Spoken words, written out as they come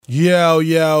Yo,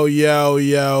 yo, yo,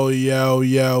 yo, yo,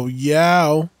 yo,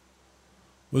 yo.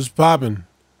 What's poppin'?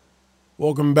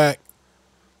 Welcome back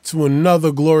to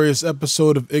another glorious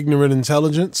episode of Ignorant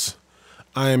Intelligence.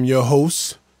 I am your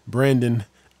host, Brandon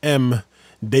M.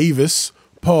 Davis.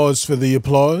 Pause for the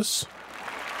applause.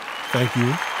 Thank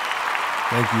you.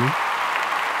 Thank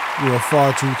you. You are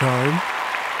far too kind.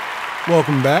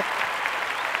 Welcome back.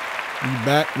 We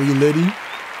back. We Liddy.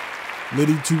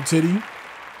 Liddy to titty.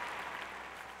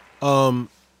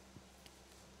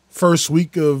 First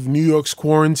week of New York's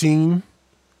quarantine.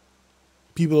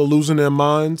 People are losing their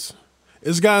minds.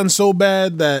 It's gotten so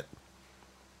bad that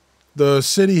the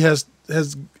city has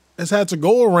had to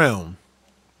go around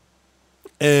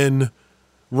and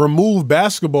remove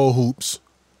basketball hoops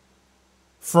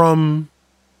from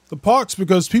the parks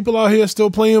because people out here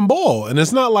still playing ball. And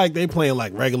it's not like they playing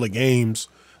like regular games.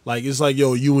 Like it's like,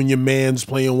 yo, you and your man's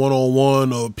playing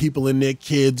one-on-one or people and their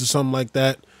kids or something like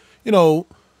that. You know,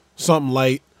 something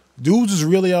light. Dudes is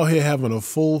really out here having a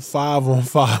full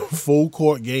 5-on-5 full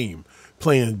court game,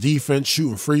 playing defense,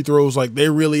 shooting free throws. Like they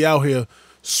really out here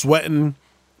sweating,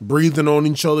 breathing on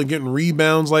each other, getting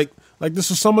rebounds. Like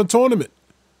this is summer tournament.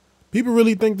 People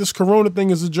really think this corona thing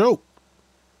is a joke.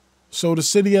 So the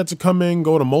city had to come in,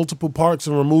 go to multiple parks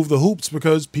and remove the hoops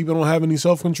because people don't have any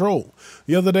self-control.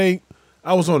 The other day,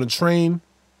 I was on a train.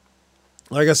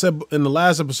 Like I said in the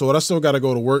last episode, I still got to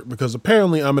go to work because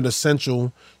apparently I'm an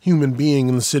essential human being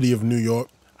in the city of New York.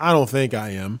 I don't think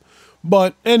I am.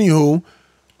 But anywho,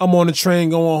 I'm on a train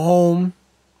going home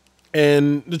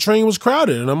and the train was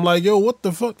crowded. And I'm like, yo, what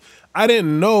the fuck? I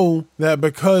didn't know that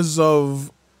because of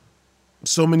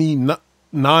so many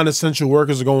non-essential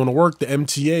workers are going to work, the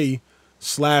MTA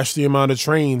slashed the amount of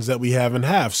trains that we have in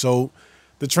half. So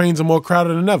the trains are more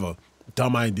crowded than ever.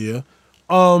 Dumb idea.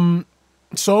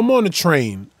 So I'm on the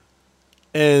train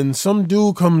and some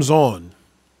dude comes on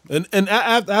and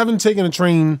I haven't taken a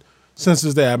train since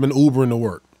this day. I've been Ubering to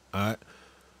work. All right.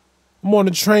 I'm on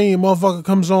the train. Motherfucker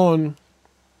comes on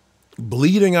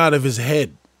bleeding out of his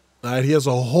head. All right. He has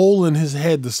a hole in his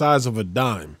head the size of a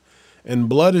dime and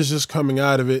blood is just coming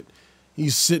out of it.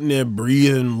 He's sitting there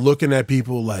breathing, looking at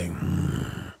people like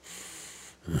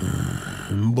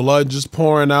blood just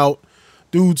pouring out.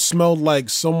 Dude smelled like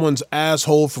someone's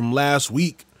asshole from last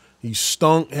week. He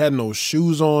stunk, had no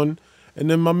shoes on. And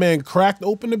then my man cracked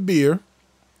open a beer,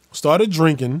 started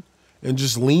drinking, and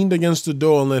just leaned against the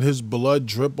door and let his blood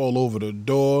drip all over the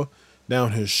door,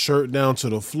 down his shirt, down to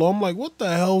the floor. I'm like, what the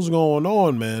hell's going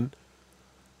on, man?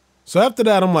 So after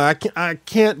that, I'm like, I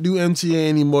can't do MTA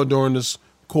anymore during this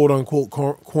quote-unquote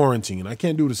quarantine. I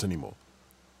can't do this anymore.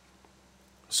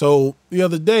 So the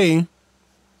other day,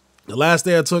 the last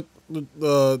day I took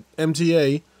the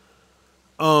MTA,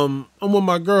 I'm with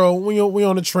my girl. We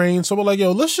on the train, so we're like,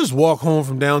 yo, let's just walk home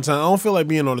from downtown. I don't feel like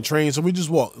being on the train, so we just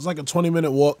walk. It's like a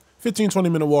 20-minute walk,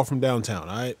 20-minute walk from downtown.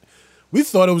 All right, we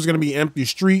thought it was gonna be empty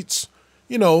streets,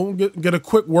 you know, get a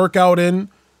quick workout in.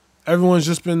 Everyone's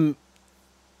just been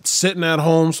sitting at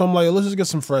home, so I'm like, let's just get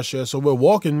some fresh air. So we're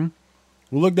walking.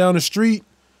 We look down the street.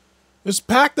 It's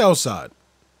packed outside.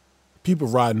 People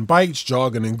riding bikes,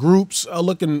 jogging in groups. I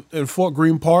look in Fort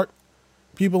Greene Park.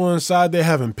 People inside there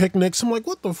having picnics. I'm like,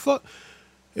 what the fuck?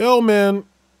 Yo, man,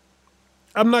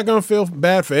 I'm not going to feel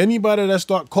bad for anybody that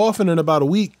start coughing in about a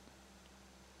week.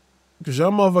 Because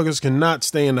y'all motherfuckers cannot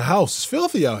stay in the house. It's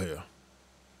filthy out here.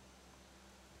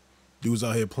 Dudes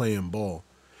out here playing ball.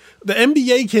 The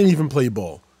NBA can't even play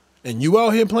ball. And you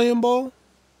out here playing ball?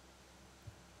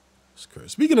 It's crazy.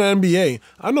 Speaking of NBA,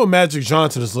 I know Magic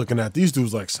Johnson is looking at these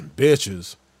dudes like some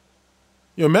bitches.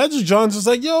 Yo, Magic Johnson's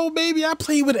like, yo, baby, I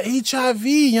play with HIV.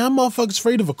 Y'all motherfuckers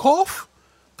afraid of a cough?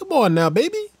 Come on now,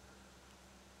 baby.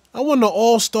 I won the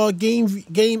All-Star game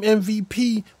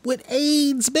MVP with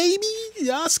AIDS, baby.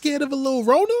 Y'all scared of a little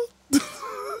Rona?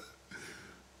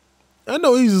 I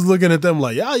know he's just looking at them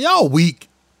like, y'all weak.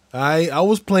 I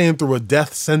was playing through a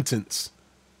death sentence.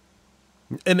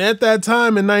 And at that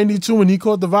time in 92, when he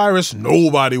caught the virus,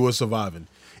 nobody was surviving.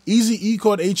 Eazy-E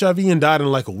caught HIV and died in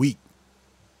like a week.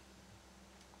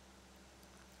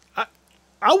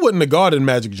 I wouldn't have guarded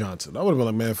Magic Johnson. I would have been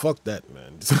like, man, fuck that,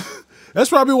 man.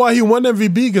 That's probably why he won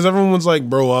MVP, because everyone's like,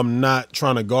 bro, I'm not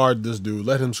trying to guard this dude.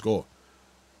 Let him score.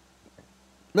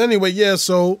 Anyway, yeah,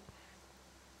 so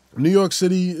New York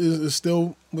City is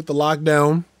still with the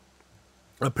lockdown.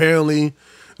 Apparently,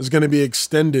 it's going to be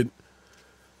extended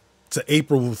to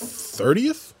April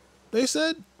 30th, they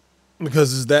said,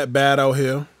 because it's that bad out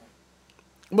here.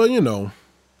 But, you know,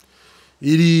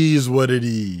 it is what it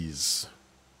is.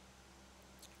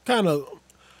 Kind of,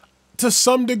 to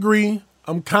some degree,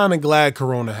 I'm kind of glad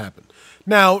Corona happened.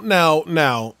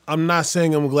 Now, I'm not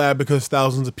saying I'm glad because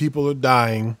thousands of people are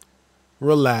dying.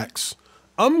 Relax.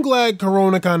 I'm glad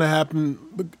Corona kind of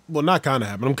happened. Well, not kind of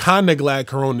happened. I'm kind of glad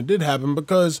Corona did happen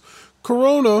because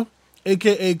Corona,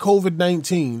 aka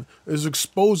COVID-19, is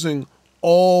exposing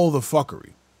all the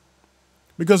fuckery.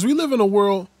 Because we live in a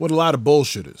world with a lot of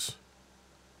bullshitters.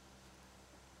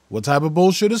 What type of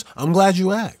bullshitters? I'm glad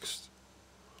you asked.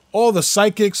 All the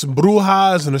psychics and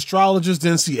brujas and astrologers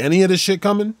didn't see any of this shit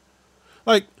coming.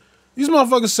 Like, these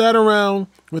motherfuckers sat around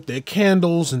with their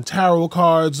candles and tarot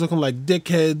cards looking like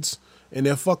dickheads and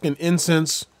their fucking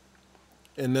incense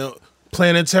and their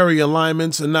planetary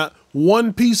alignments, and not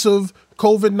one piece of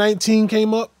COVID-19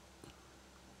 came up.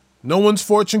 No one's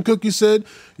fortune cookie said,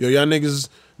 yo, y'all niggas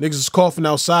is coughing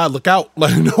outside, look out.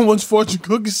 Like, no one's fortune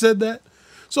cookie said that.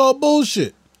 It's all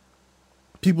bullshit.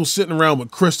 People sitting around with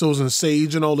crystals and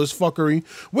sage and all this fuckery.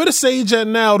 Where the sage at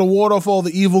now to ward off all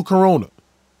the evil corona?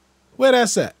 Where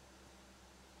that's at?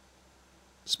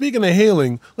 Speaking of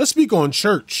healing, let's speak on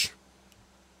church.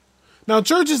 Now,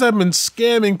 churches have been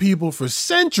scamming people for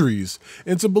centuries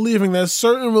into believing that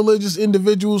certain religious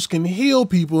individuals can heal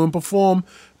people and perform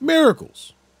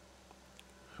miracles.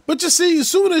 But you see, as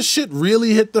soon as shit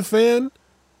really hit the fan,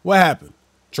 what happened?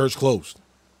 Church closed.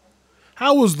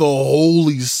 How was the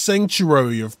holy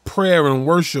sanctuary of prayer and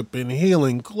worship and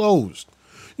healing closed?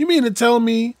 You mean to tell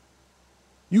me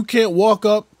you can't walk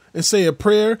up and say a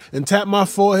prayer and tap my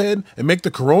forehead and make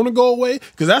the corona go away?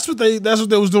 Because that's what they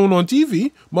was doing on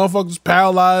TV. Motherfuckers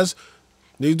paralyzed.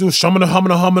 They do shamana,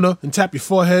 humana, humana, and tap your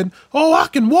forehead. Oh, I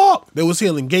can walk. They was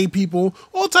healing gay people.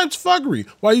 All types of fuckery.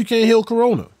 Why you can't heal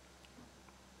corona?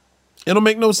 It don't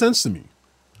make no sense to me.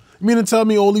 You mean to tell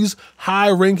me all these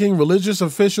high-ranking religious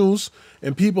officials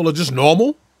and people are just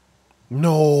normal?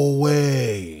 No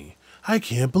way. I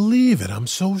can't believe it. I'm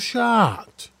so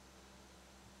shocked.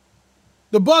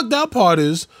 The bugged out part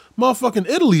is motherfucking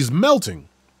Italy's melting.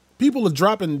 People are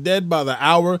dropping dead by the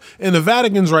hour, and the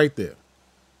Vatican's right there.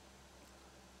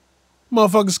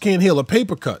 Motherfuckers can't heal a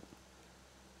paper cut.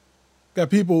 Got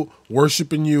people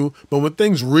worshiping you, but when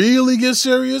things really get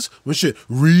serious, when shit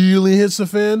really hits the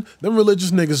fan, them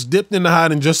religious niggas dipped into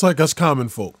hiding just like us common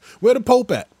folk. Where the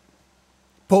Pope at?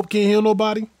 Pope can't heal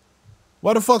nobody?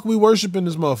 Why the fuck we worshiping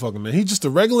this motherfucker, man? He just a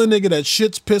regular nigga that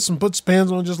shits, piss, and puts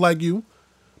pants on just like you.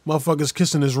 Motherfuckers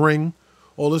kissing his ring.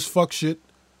 All this fuck shit.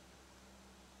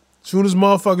 Soon as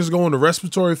motherfuckers go into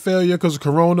respiratory failure because of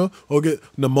corona, or get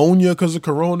pneumonia because of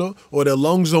corona, or their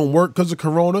lungs don't work because of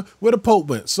corona, where the Pope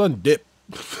went? Son dip.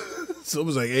 So it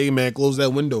was like, hey man, close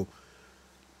that window.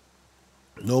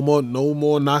 No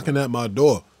more knocking at my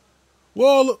door.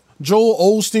 Well,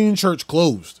 Joel Osteen Church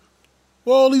closed.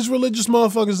 Where all these religious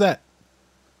motherfuckers at?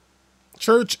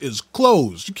 Church is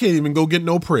closed. You can't even go get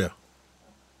no prayer.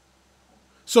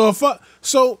 So if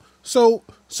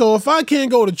I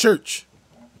can't go to church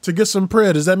to get some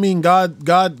prayer, does that mean God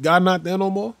not there no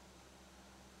more?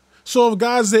 So if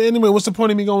God's there anyway, what's the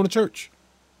point of me going to church?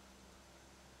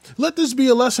 Let this be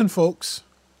a lesson, folks.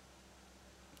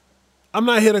 I'm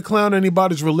not here to clown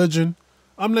anybody's religion.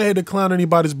 I'm not here to clown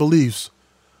anybody's beliefs.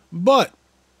 But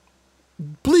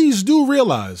please do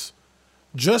realize,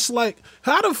 just like,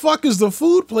 how the fuck is the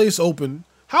food place open?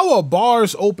 How are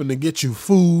bars open to get you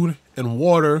food and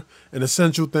water and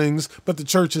essential things, but the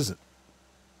church isn't?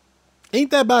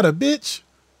 Ain't that about a bitch?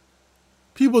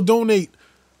 People donate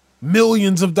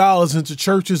millions of dollars into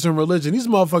churches and religion. These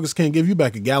motherfuckers can't give you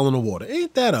back a gallon of water.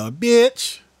 Ain't that a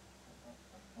bitch?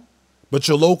 But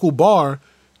your local bar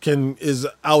is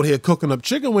out here cooking up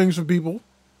chicken wings for people.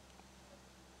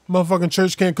 Motherfucking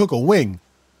church can't cook a wing.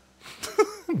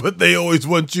 But they always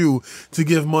want you to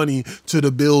give money to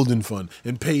the building fund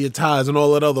and pay your tithes and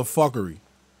all that other fuckery.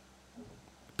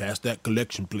 Pass that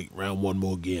collection plate round one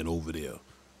more again over there.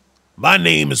 My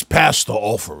name is Pastor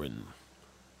Offering.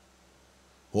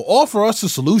 Well, offer us a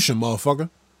solution, motherfucker.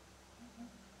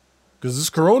 Because this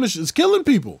corona shit is killing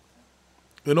people.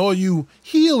 And all you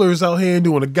healers out here ain't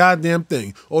doing a goddamn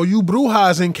thing. All you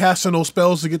brujas ain't casting no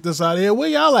spells to get this out of here. Where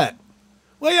y'all at?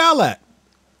 Where y'all at?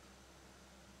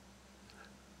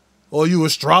 All you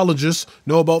astrologists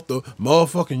know about the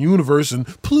motherfucking universe and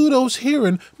Pluto's here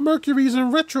and Mercury's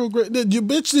in retrograde. Did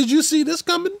you see this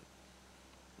coming?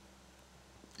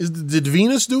 Did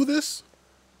Venus do this?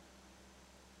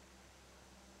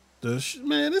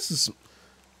 Man, this is...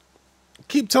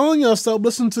 Keep telling y'all, stop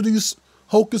listening to these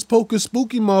hocus pocus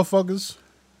spooky motherfuckers.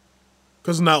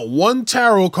 Because not one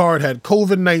tarot card had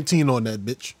COVID-19 on that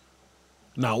bitch.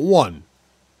 Not one.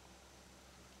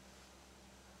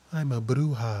 I'm a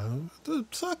bruja.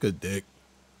 Suck a dick.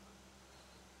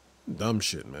 Dumb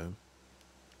shit, man.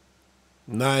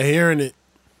 Not hearing it.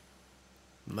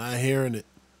 I'm not hearing it.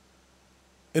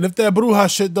 And if that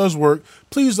Bruja shit does work,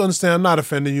 please understand I'm not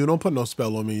offending you. Don't put no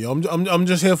spell on me, yo. I'm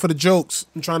just here for the jokes.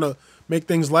 I'm trying to make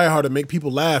things lighthearted, make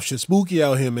people laugh. Shit spooky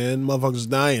out here, man. Motherfuckers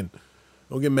dying.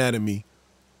 Don't get mad at me.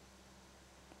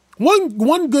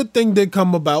 One good thing did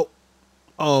come about,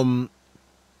 because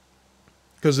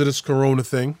of this corona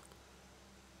thing.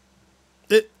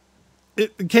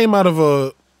 It came out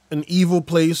of an evil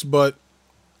place, but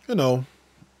you know,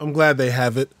 I'm glad they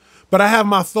have it. But I have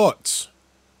my thoughts.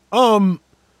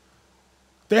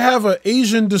 They have an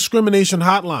Asian discrimination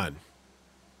hotline.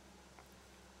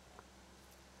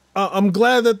 I'm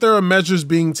glad that there are measures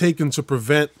being taken to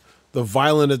prevent the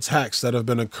violent attacks that have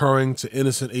been occurring to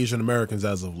innocent Asian Americans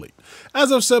as of late.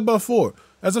 As I've said before,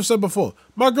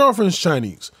 my girlfriend's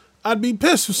Chinese. I'd be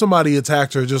pissed if somebody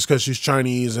attacked her just because she's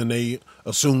Chinese and they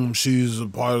assume she's a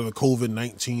part of the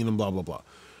COVID-19 and blah, blah, blah.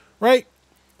 Right?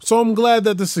 So I'm glad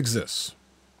that this exists.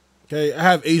 Okay, I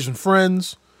have Asian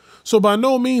friends. So by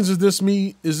no means is this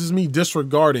me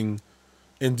disregarding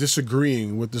and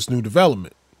disagreeing with this new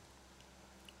development.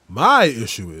 My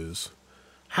issue is,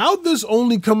 how'd this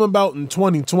only come about in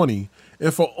 2020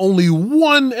 and for only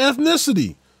one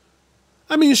ethnicity?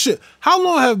 I mean, shit, how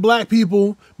long have black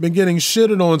people been getting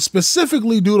shitted on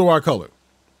specifically due to our color?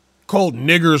 Called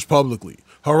niggers publicly,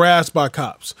 harassed by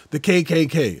cops, the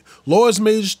KKK, laws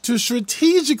made to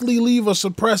strategically leave us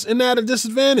oppressed and at a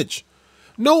disadvantage.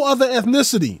 No other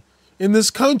ethnicity in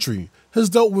this country has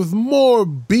dealt with more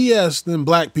BS than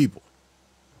black people.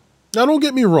 Now, don't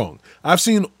get me wrong. I've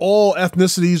seen all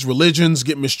ethnicities, religions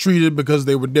get mistreated because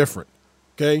they were different.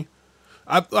 Okay?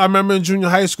 I remember in junior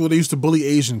high school, they used to bully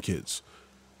Asian kids.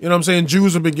 You know what I'm saying?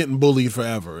 Jews have been getting bullied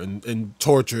forever and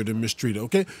tortured and mistreated.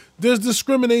 Okay? There's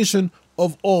discrimination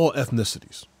of all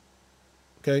ethnicities.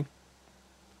 Okay?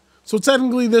 So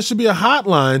technically, there should be a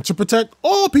hotline to protect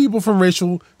all people from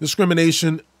racial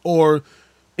discrimination or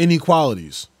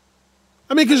inequalities.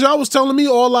 I mean, because y'all was telling me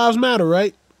all lives matter,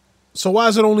 right? So why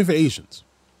is it only for Asians?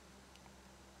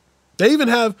 They even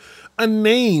have a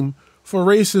name for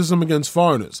racism against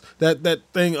foreigners. That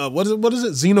thing, what is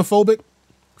it? Xenophobic?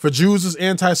 For Jews is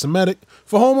anti-Semitic.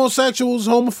 For homosexuals,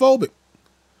 homophobic.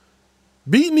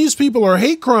 Beating these people are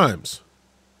hate crimes.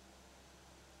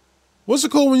 What's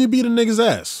it called when you beat a nigga's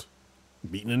ass?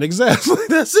 Beating a nigga's ass.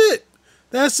 That's it.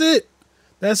 That's it.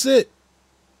 That's it.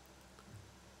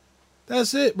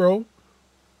 That's it, bro.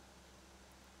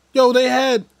 Yo, they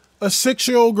had a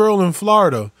 6-year-old girl in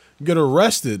Florida get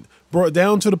arrested, brought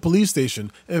down to the police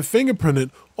station, and fingerprinted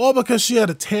all because she had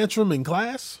a tantrum in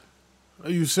class? Are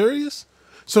you serious?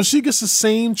 So she gets the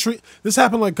same treat. This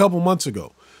happened like a couple months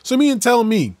ago. So tell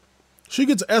me, she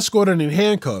gets escorted in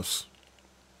handcuffs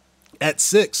at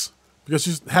 6 because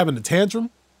she's having a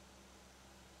tantrum?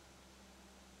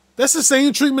 That's the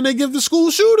same treatment they give to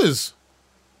school shooters.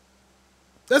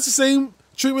 That's the same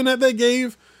treatment that they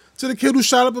gave to the kid who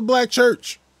shot up a black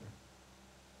church.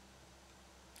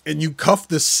 And you cuffed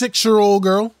the 6-year-old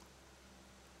girl?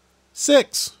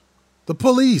 6. The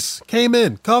police came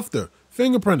in, cuffed her,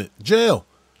 fingerprinted, jail.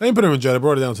 They didn't put her in jail, they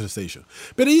brought her down to the station.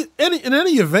 But in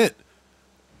any event,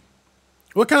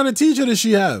 what kind of teacher does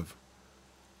she have?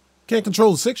 Can't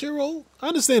control a 6-year-old? I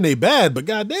understand they bad, but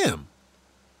goddamn.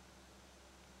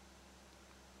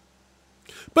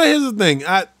 But here's the thing,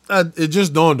 it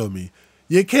just dawned on me.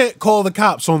 You can't call the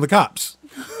cops on the cops.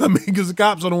 I mean, because the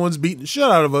cops are the ones beating the shit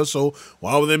out of us, so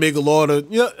why would they make a law to...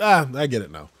 I get it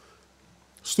now.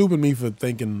 Stupid me for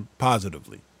thinking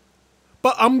positively.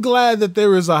 But I'm glad that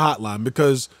there is a hotline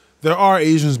because there are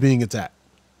Asians being attacked.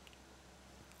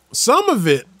 Some of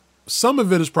it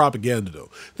is propaganda, though.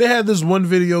 They had this one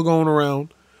video going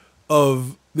around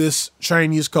of this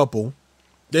Chinese couple.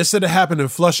 They said it happened in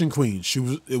Flushing, Queens.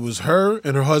 It was her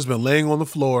and her husband laying on the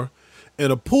floor in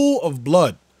a pool of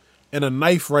blood and a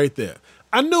knife right there.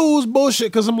 I knew it was bullshit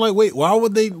because I'm like, wait, why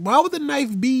would the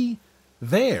knife be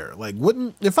there? Like,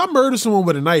 if I murder someone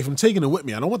with a knife, I'm taking it with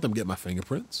me. I don't want them to get my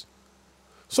fingerprints.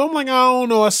 So I'm like, I don't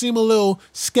know. I seem a little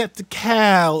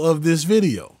skeptical of this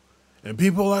video. And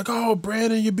people are like, oh,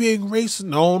 Brandon, you're being racist.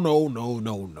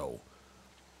 No.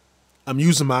 I'm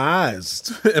using my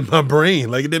eyes and my brain.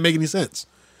 Like, it didn't make any sense.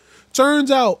 Turns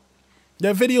out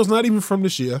that video's not even from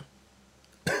this year.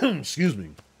 Excuse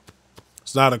me.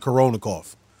 It's not a corona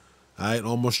cough. I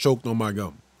almost choked on my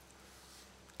gum.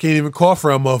 Can't even cough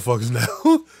around motherfuckers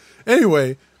now.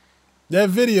 Anyway, that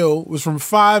video was from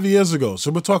 5 years ago.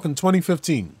 So we're talking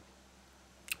 2015.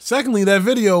 Secondly, that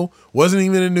video wasn't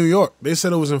even in New York. They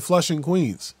said it was in Flushing,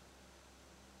 Queens.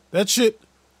 That shit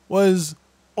was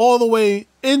all the way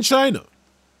in China.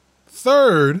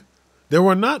 Third, they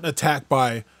were not attacked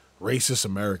by racist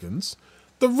Americans.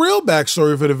 The real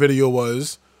backstory for the video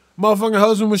was motherfucking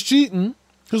husband was cheating.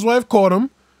 His wife caught him.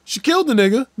 She killed the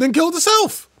nigga, then killed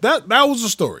herself. That was the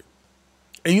story.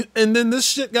 And then this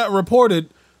shit got reported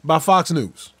by Fox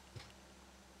News.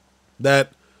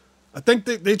 That I think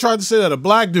they tried to say that a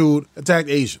black dude attacked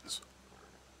Asians.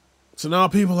 So now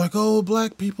people are like, oh,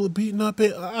 black people are beating up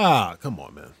it. Come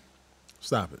on, man.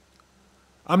 Stop it.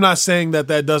 I'm not saying that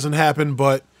doesn't happen,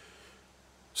 but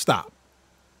stop.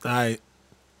 But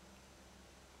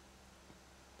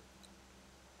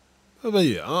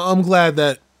yeah, I'm glad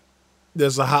that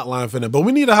there's a hotline for them. But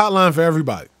we need a hotline for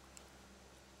everybody.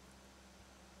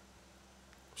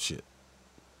 Shit.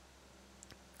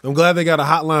 I'm glad they got a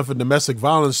hotline for domestic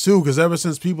violence too, because ever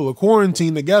since people are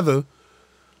quarantined together,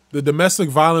 the domestic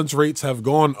violence rates have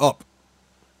gone up.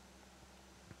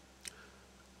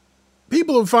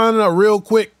 People are finding out real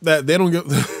quick that they don't get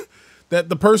that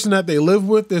the person that they live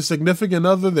with, their significant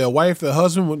other, their wife, their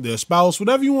husband, their spouse,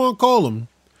 whatever you want to call them,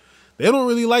 they don't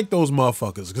really like those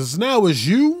motherfuckers because now it's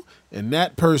you and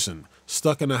that person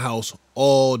stuck in the house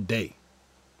all day.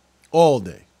 All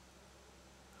day.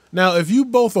 Now, if you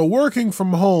both are working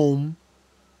from home,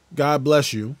 God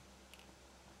bless you,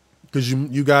 because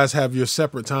you guys have your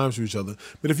separate times for each other.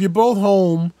 But if you're both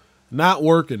home, not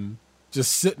working,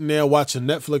 just sitting there watching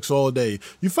Netflix all day,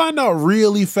 you find out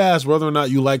really fast whether or not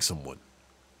you like someone.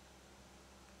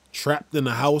 Trapped in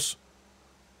the house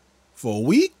for a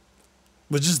week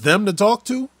with just them to talk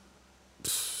to,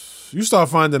 you start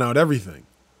finding out everything.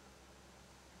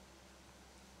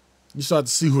 You start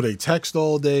to see who they text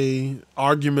all day.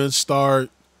 Arguments start.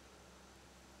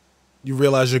 You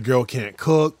realize your girl can't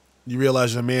cook. You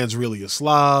realize your man's really a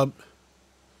slob.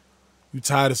 You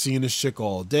tired of seeing this chick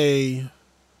all day.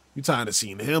 You tired of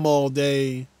seeing him all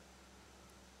day.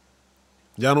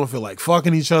 Y'all don't feel like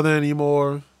fucking each other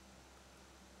anymore.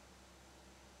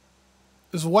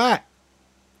 It's whack.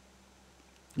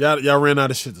 Y'all ran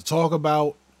out of shit to talk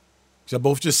about. Y'all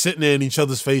both just sitting there in each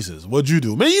other's faces. What'd you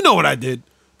do? Man, you know what I did.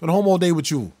 Been home all day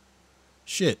with you.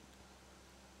 Shit.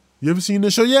 You ever seen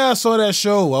this show? Yeah, I saw that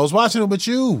show. I was watching it with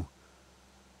you.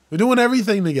 We're doing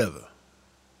everything together.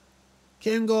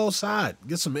 Can't go outside.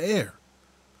 Get some air.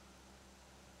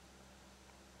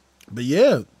 But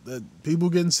yeah, people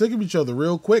getting sick of each other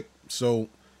real quick. So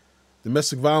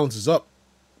domestic violence is up.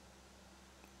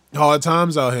 Hard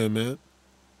times out here, man.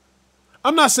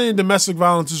 I'm not saying domestic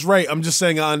violence is right. I'm just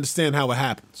saying I understand how it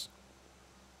happens.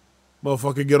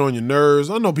 Motherfucker get on your nerves.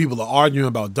 I know people are arguing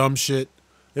about dumb shit.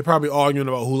 They're probably arguing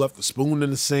about who left the spoon in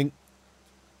the sink.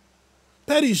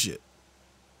 Petty shit.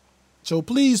 So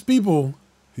please, people,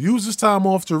 use this time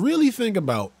off to really think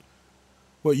about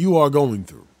what you are going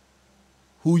through.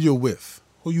 Who you're with.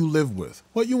 Who you live with.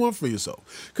 What you want for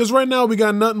yourself. Because right now we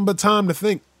got nothing but time to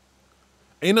think.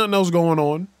 Ain't nothing else going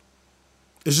on.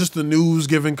 It's just the news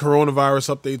giving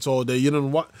coronavirus updates all day. You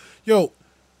don't watch. Yo,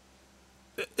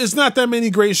 it's not that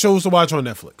many great shows to watch on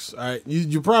Netflix. All right,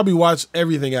 you probably watch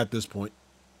everything at this point.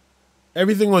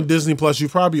 Everything on Disney Plus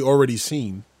you've probably already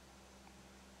seen.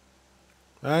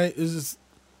 All right, it's just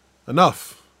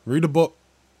enough. Read a book.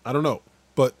 I don't know,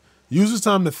 but use this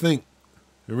time to think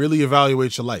and really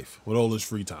evaluate your life with all this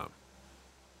free time.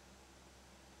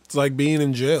 It's like being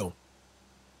in jail.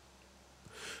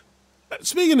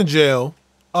 Speaking of jail,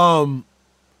 Harvey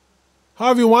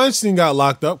Weinstein got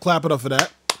locked up. Clap it up for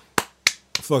that.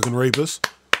 Fucking rapist.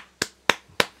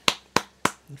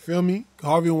 You feel me?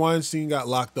 Harvey Weinstein got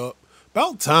locked up.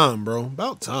 About time, bro.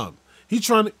 About time. He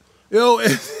trying to,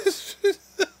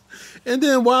 and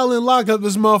then while in lockup,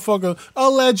 this motherfucker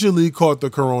allegedly caught the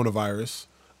coronavirus.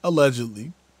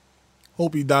 Allegedly.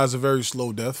 Hope he dies a very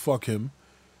slow death. Fuck him.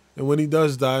 And when he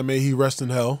does die, may he rest in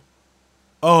hell.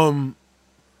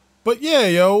 But yeah,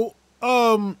 yo.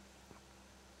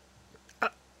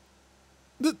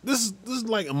 This is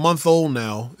like a month old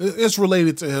now. It's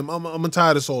related to him. I'm gonna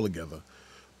tie this all together.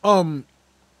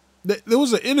 There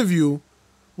was an interview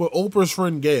with Oprah's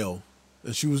friend Gail,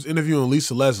 and she was interviewing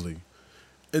Lisa Leslie.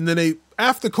 And then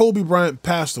after Kobe Bryant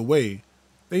passed away,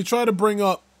 they tried to bring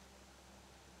up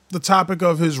the topic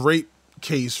of his rape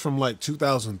case from like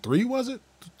 2003, was it?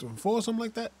 2004 or something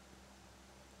like that?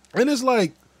 And it's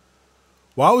like,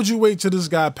 why would you wait till this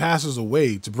guy passes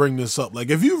away to bring this up? Like,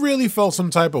 if you really felt some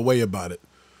type of way about it,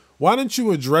 why didn't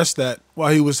you address that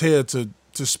while he was here to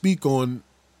speak on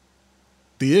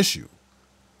the issue? You know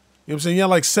what I'm saying? You had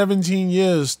like 16,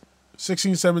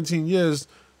 17 years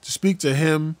to speak to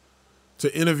him,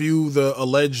 to interview the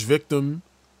alleged victim,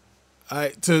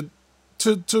 to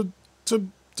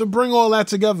bring all that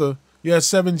together. You had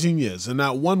 17 years, and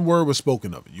not one word was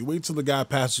spoken of it. You wait till the guy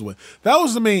passes away. That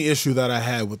was the main issue that I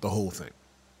had with the whole thing.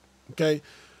 Okay?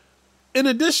 In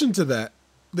addition to that,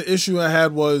 the issue I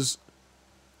had was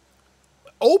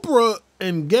Oprah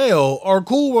and Gayle are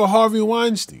cool with Harvey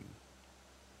Weinstein.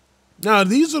 Now,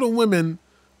 these are the women,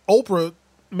 Oprah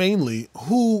mainly,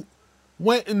 who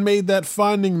went and made that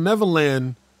Finding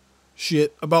Neverland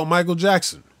shit about Michael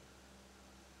Jackson.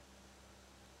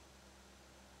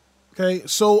 Okay,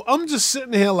 so I'm just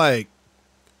sitting here like,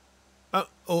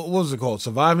 what was it called?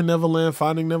 Surviving Neverland,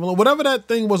 Finding Neverland, whatever that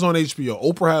thing was on HBO.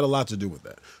 Oprah had a lot to do with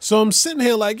that. So I'm sitting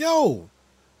here like, yo,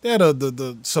 they had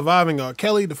the Surviving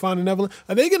Kelly, the Finding Neverland.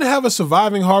 Are they gonna have a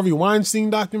Surviving Harvey Weinstein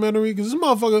documentary? Because this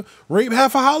motherfucker raped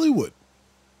half of Hollywood,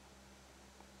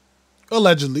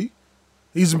 allegedly.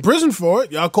 He's in prison for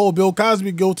it. Y'all called Bill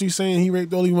Cosby guilty, saying he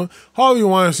raped all he wanted. Harvey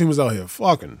Weinstein was out here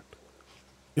fucking.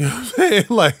 You know what I'm saying?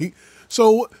 Like,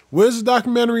 so where's the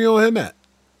documentary on him at?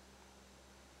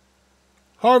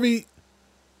 Harvey,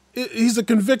 he's a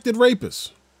convicted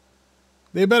rapist.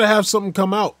 They better have something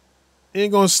come out. He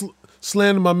ain't gonna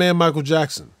slander my man Michael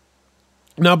Jackson.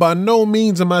 Now, by no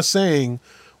means am I saying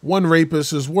one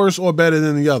rapist is worse or better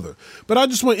than the other, but I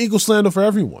just want equal slander for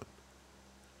everyone.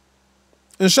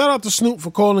 And shout out to Snoop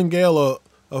for calling Gayle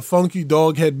a funky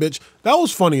dog head bitch. That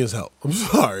was funny as hell. I'm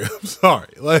sorry.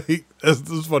 Like,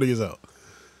 that's funny as hell.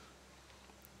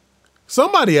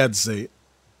 Somebody had to say it.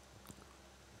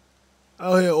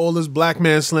 Out here, all this black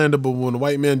man slander, but when a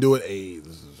white man do it, hey,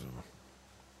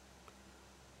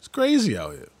 it's crazy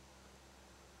out here.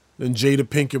 Then Jada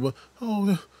Pinkett,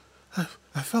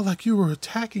 I felt like you were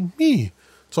attacking me,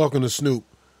 talking to Snoop,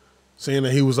 saying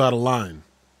that he was out of line.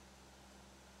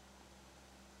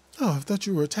 Oh, I thought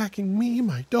you were attacking me,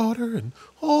 my daughter, and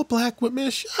all black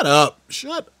women. Shut up.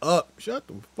 Shut the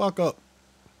fuck up.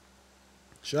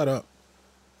 Shut up.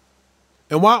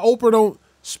 And why Oprah don't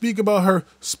speak about her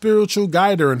spiritual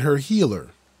guider and her healer?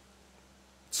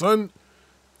 Son,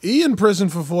 he in prison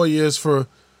for 4 years for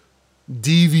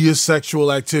devious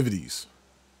sexual activities.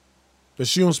 But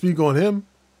she don't speak on him.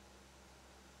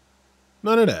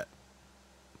 None of that.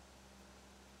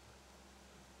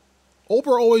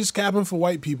 Oprah always capping for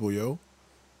white people, yo.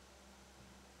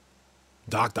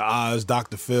 Dr. Oz,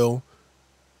 Dr. Phil.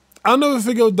 I'll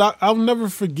never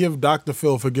forgive Dr.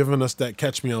 Phil for giving us that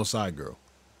Catch Me Outside girl.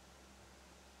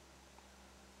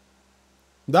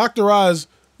 Dr. Oz,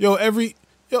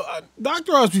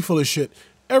 Dr. Oz be full of shit.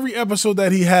 Every episode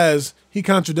that he has, he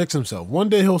contradicts himself. One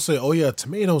day he'll say, oh yeah,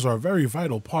 tomatoes are a very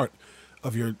vital part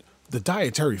of the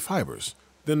dietary fibers.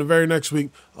 Then the very next week,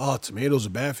 oh, tomatoes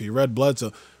are bad for your red blood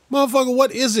cell. Motherfucker,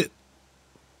 what is it?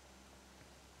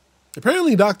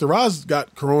 Apparently Dr. Oz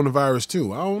got coronavirus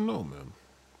too. I don't know, man.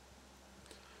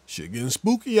 Shit getting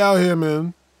spooky out here,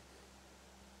 man.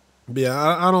 But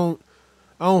yeah,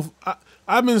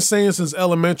 I've been saying since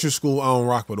elementary school, I don't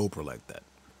rock with Oprah like that.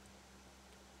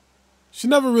 She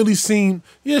never really seemed,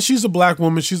 she's a black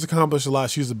woman. She's accomplished a lot.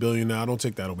 She's a billionaire. I don't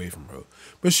take that away from her.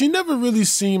 But she never really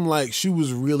seemed like she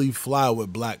was really fly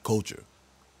with black culture.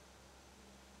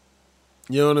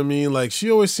 You know what I mean? Like, she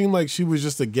always seemed like she was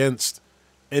just against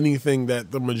anything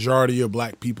that the majority of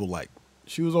black people like.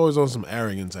 She was always on some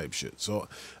arrogant type shit. So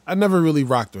I never really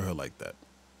rocked with her like that.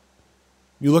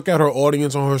 You look at her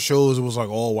audience on her shows, it was like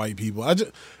all white people. That's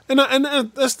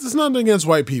nothing against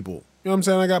white people. You know what I'm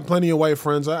saying? I got plenty of white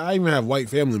friends. I even have white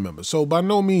family members. So by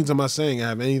no means am I saying I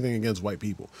have anything against white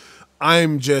people.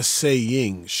 I'm just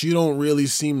saying she don't really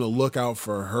seem to look out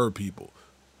for her people.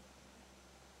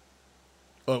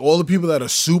 Like, all the people that are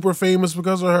super famous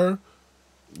because of her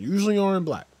usually aren't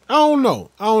black. I don't know.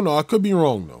 I could be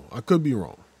wrong, though. I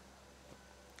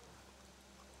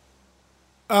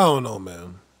don't know,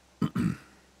 man.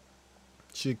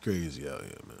 Shit crazy out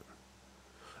here, man.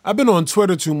 I've been on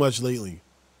Twitter too much lately.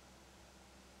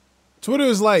 Twitter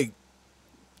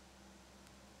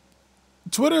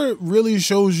really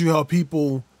shows you how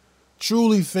people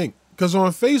truly think. Because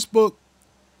on Facebook,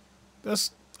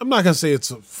 I'm not going to say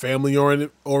it's family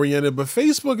oriented, but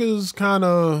Facebook is kind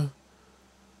of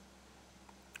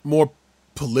more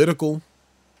political.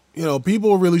 You know,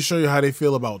 people really show you how they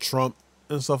feel about Trump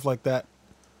and stuff like that.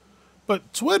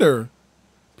 But Twitter,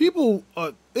 people,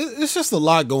 it's just a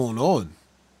lot going on.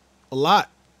 A lot.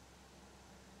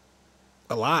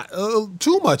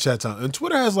 Too much at times. And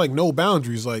Twitter has like no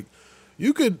boundaries. Like,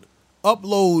 you could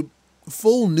upload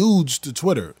full nudes to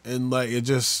Twitter and like it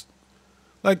just,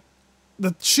 like,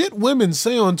 the shit women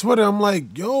say on Twitter, I'm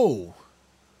like, yo,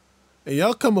 and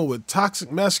y'all come up with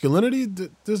toxic masculinity.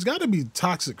 There's got to be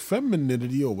toxic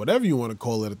femininity or whatever you want to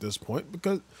call it at this point,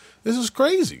 because this is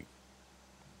crazy.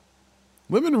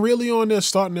 Women really on there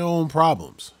starting their own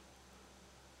problems.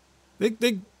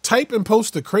 They type and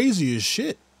post the craziest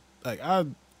shit. Like,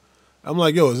 I'm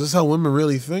like, yo, is this how women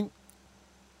really think?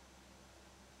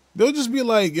 They'll just be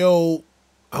like, yo,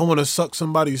 I want to suck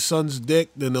somebody's son's dick.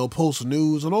 Then they'll post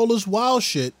news and all this wild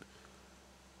shit.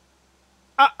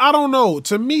 I don't know.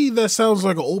 To me, that sounds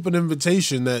like an open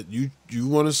invitation that you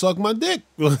want to suck my dick.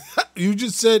 You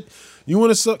just said you want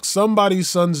to suck somebody's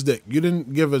son's dick. You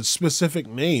didn't give a specific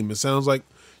name. It sounds like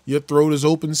your throat is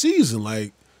open season.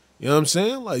 Like, you know what I'm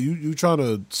saying? Like, you trying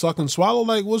to suck and swallow?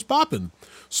 Like, what's popping?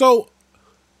 So,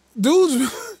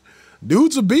 dudes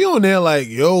will be on there like,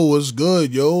 yo, what's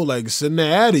good, yo? Like, send the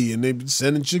addy, and they be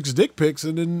sending chicks dick pics,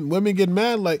 and then women get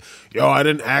mad like, yo, I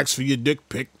didn't ask for your dick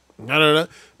pic. Bitch,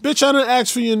 I didn't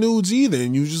ask for your nudes either,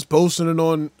 and you just posting it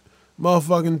on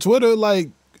motherfucking Twitter.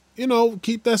 Like, you know,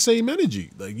 keep that same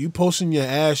energy. Like, you posting your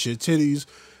ass, your titties.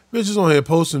 Bitches on here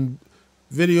posting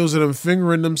videos of them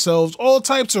fingering themselves, all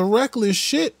types of reckless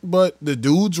shit, but the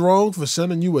dude's wrong for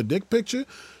sending you a dick picture.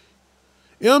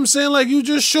 You know what I'm saying? Like, you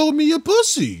just showed me your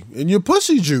pussy and your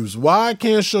pussy juice. Why I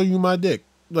can't show you my dick?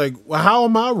 Like, how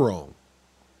am I wrong?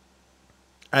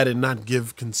 I did not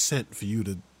give consent for you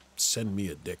to send me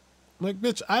a dick. Like,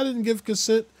 bitch, I didn't give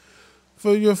consent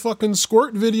for your fucking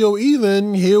squirt video either,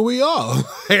 and here we are.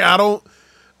 Like, I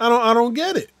don't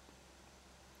get it.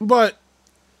 But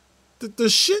the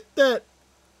shit that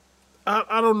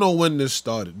I don't know when this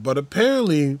started, but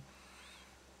apparently,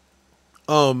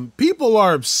 people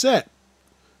are upset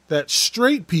that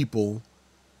straight people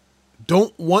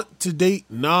don't want to date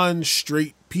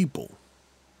non-straight people.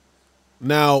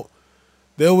 Now,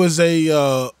 there was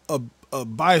a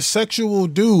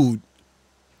bisexual dude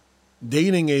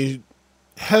dating a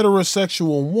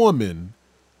heterosexual woman,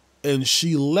 and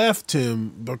she left him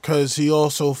because he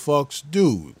also fucks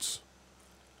dudes.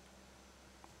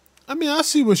 I mean, I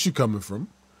see where she's coming from,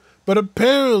 but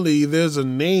apparently there's a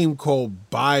name called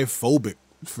biphobic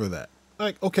for that.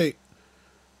 Like, okay,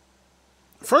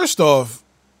 first off,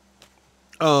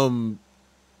 I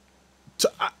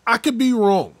could be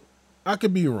wrong. I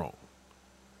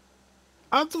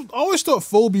always thought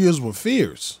phobias were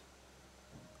fears.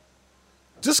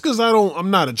 Just because I'm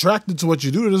not attracted to what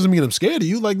you do, it doesn't mean I'm scared of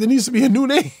you. Like, there needs to be a new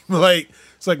name. Like,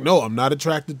 it's like, no, I'm not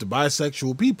attracted to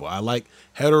bisexual people. I like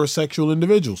heterosexual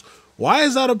individuals. Why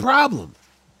is that a problem?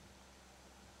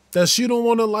 That she don't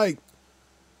want to, like,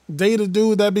 date a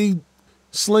dude that be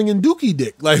slinging dookie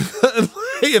dick. Like,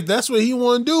 if that's what he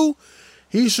want to do,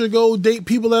 he should go date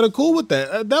people that are cool with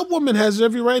that. That woman has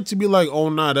every right to be like, oh,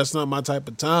 nah, that's not my type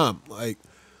of time. Like,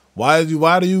 why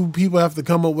do you people have to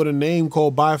come up with a name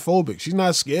called biphobic? She's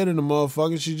not scared of the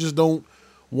motherfucker. She just don't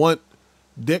want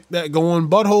dick that go in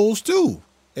buttholes too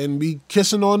and be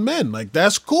kissing on men. Like,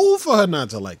 that's cool for her not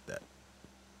to like that.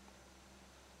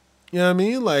 You know what I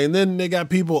mean? Like, and then they got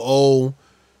people,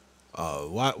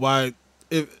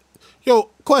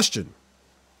 question.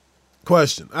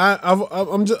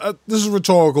 I'm just, this is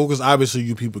rhetorical because obviously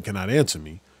you people cannot answer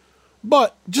me,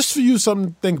 but just for you, something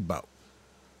to think about.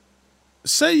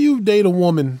 Say you date a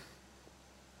woman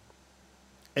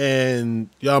and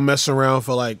y'all mess around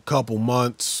for like a couple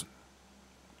months,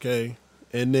 okay?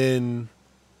 And then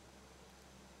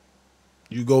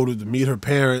you go to meet her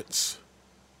parents,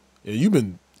 and you've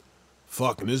been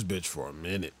fucking this bitch for a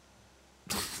minute.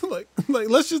 like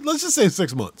let's just say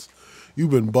 6 months. You've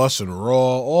been busting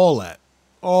raw, all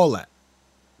that.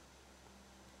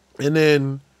 And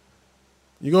then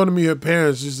you go to meet her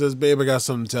parents, she says, babe, I got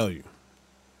something to tell you.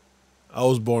 I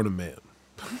was born a man.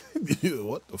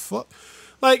 What the fuck?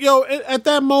 Like, yo, at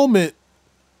that moment,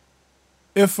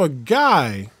 if a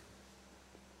guy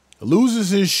loses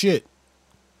his shit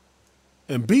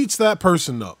and beats that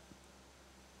person up,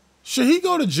 should he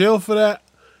go to jail for that?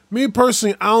 Me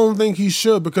personally, I don't think he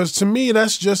should, because to me,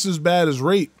 that's just as bad as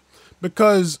rape.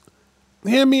 Because,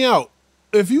 hear me out,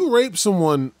 if you rape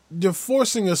someone, you're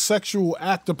forcing a sexual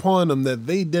act upon them that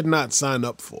they did not sign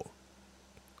up for.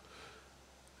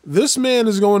 This man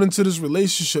is going into this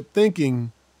relationship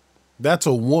thinking that's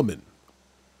a woman.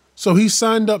 So he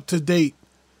signed up to date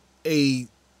a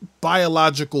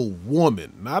biological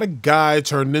woman, not a guy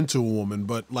turned into a woman,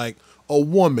 but like a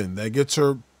woman that gets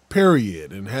her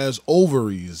period and has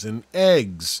ovaries and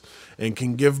eggs and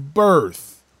can give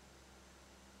birth.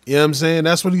 You know what I'm saying?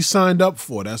 That's what he signed up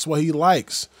for. That's what he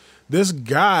likes. This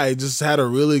guy just had a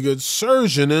really good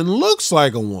surgeon and looks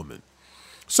like a woman.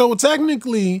 So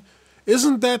technically,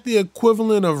 isn't that the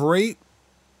equivalent of rape?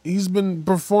 He's been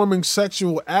performing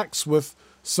sexual acts with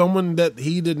someone that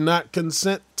he did not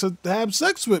consent to have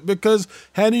sex with, because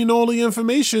had he known the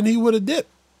information, he would have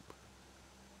dipped.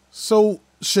 So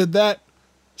should that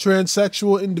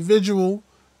transsexual individual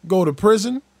go to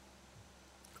prison?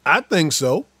 I think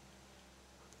so.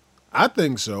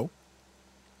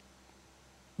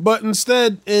 But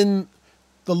instead, in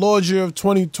the Lord's year of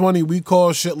 2020, we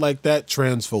call shit like that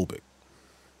transphobic.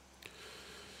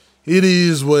 It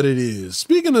is what it is.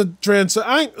 Speaking of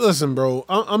listen, bro.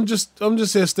 I'm just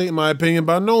here stating my opinion.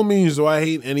 By no means do I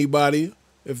hate anybody.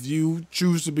 If you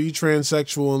choose to be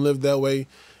transsexual and live that way,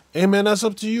 hey man, that's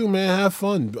up to you, man. Have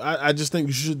fun. I just think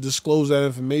you should disclose that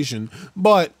information.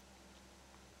 But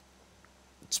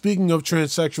speaking of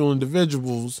transsexual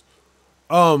individuals,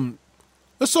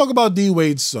 let's talk about D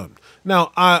Wade's son.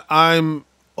 Now, I'm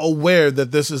aware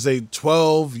that this is a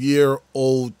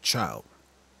 12-year-old child.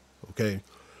 Okay.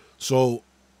 So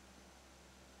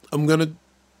I'm going to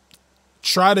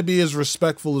try to be as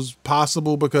respectful as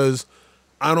possible because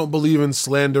I don't believe in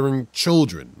slandering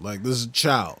children. Like, this is a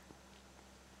child.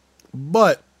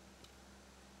 But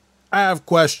I have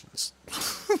questions.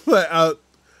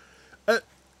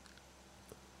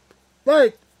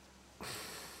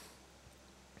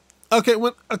 Okay,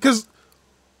 because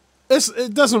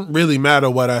it doesn't really matter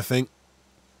what I think.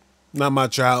 Not my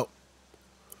child.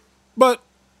 But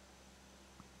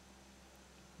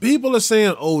people are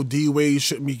saying, oh, D Wade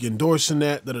shouldn't be endorsing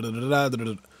that.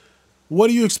 What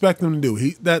do you expect him to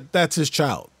do? That's his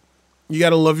child. You got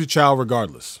to love your child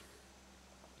regardless.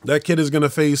 That kid is going to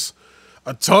face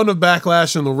a ton of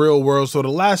backlash in the real world. So the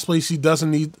last place he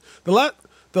doesn't need, the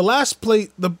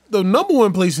number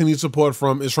one place he needs support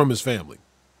from is from his family.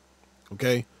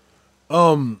 Okay.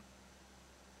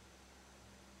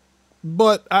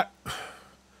 But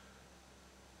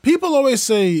people always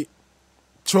say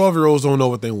 12-year-olds don't know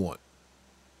what they want.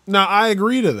 Now, I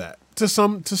agree to that to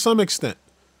some extent.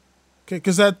 Okay,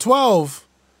 because at 12,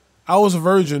 I was a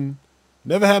virgin,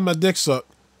 never had my dick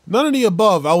sucked, none of the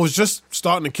above. I was just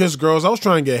starting to kiss girls. I was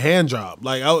trying to get a hand job.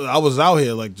 Like I was out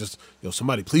here like just,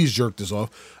 somebody please jerk this off.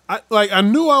 I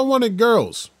knew I wanted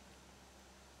girls.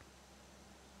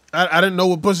 I didn't know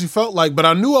what pussy felt like, but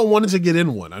I knew I wanted to get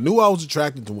in one. I knew I was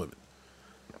attracted to women.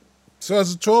 So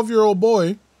as a 12-year-old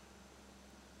boy,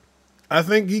 I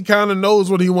think he kind of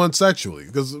knows what he wants sexually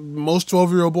because most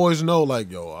 12-year-old boys know, like,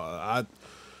 I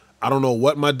don't know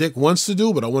what my dick wants to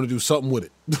do, but I want to do something with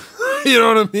it. You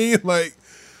know what I mean? Like,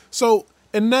 so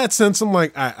in that sense, I'm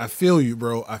like, I feel you,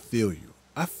 bro. I feel you.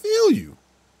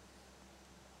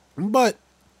 But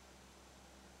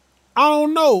I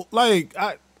don't know. Like,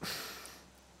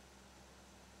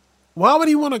 why would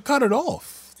he want to cut it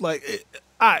off? Like,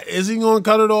 is he going to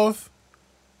cut it off?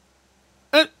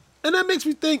 And that makes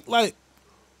me think, like,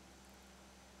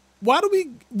 why do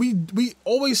we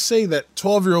always say that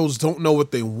 12-year-olds don't know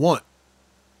what they want?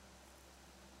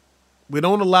 We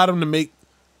don't allow them to make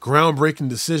groundbreaking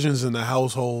decisions in the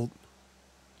household.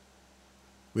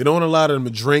 We don't allow them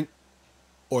to drink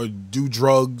or do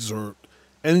drugs or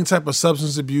any type of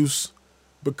substance abuse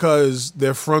because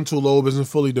their frontal lobe isn't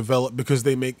fully developed, because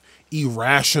they make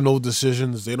irrational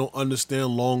decisions. They don't understand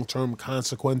long-term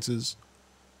consequences.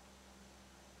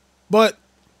 But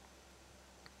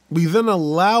we then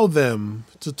allow them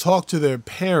to talk to their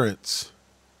parents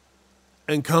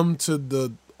and come to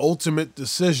the ultimate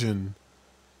decision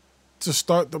to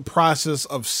start the process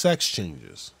of sex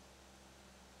changes.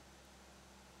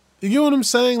 You get what I'm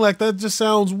saying? Like, that just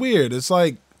sounds weird. It's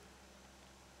like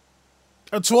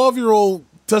a 12-year-old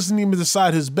doesn't even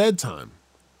decide his bedtime.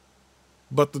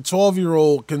 But the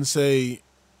 12-year-old can say,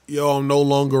 yo, I'm no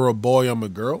longer a boy, I'm a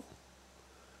girl.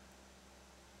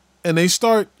 And they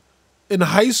start in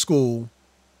high school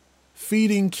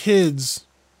feeding kids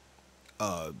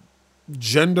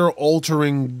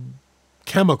gender-altering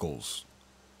chemicals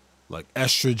like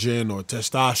estrogen or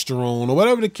testosterone or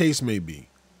whatever the case may be,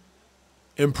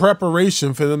 in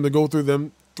preparation for them to go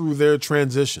through their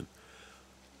transition.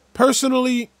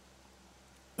 Personally,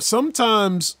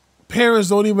 sometimes parents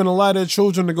don't even allow their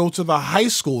children to go to the high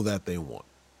school that they want.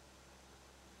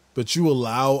 But you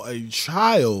allow a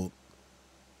child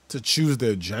to choose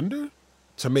their gender,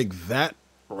 to make that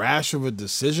rash of a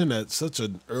decision at such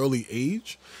an early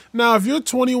age. Now, if you're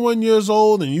 21 years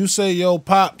old and you say, yo,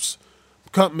 Pops,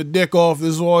 cut my dick off,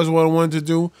 this is always what I wanted to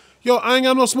do. Yo, I ain't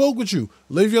got no smoke with you.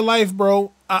 Live your life,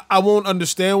 bro. I won't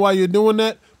understand why you're doing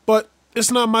that, but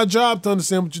it's not my job to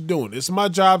understand what you're doing. It's my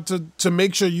job to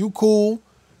make sure you cool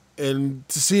and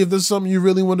to see if there's something you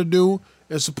really want to do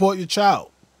and support your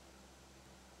child.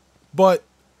 But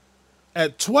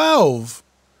at 12,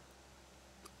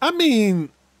 I mean,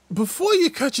 before you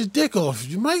cut your dick off,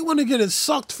 you might want to get it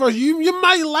sucked first. You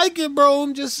might like it, bro.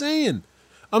 I'm just saying,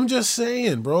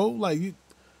 bro. Like, you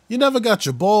never got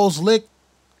your balls licked.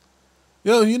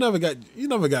 Yo, you never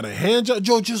got a hand job.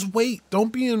 Joe, just wait.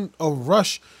 Don't be in a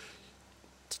rush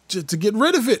to get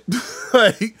rid of it.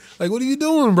 like, what are you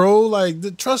doing, bro?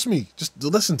 Like, trust me. Just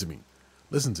listen to me.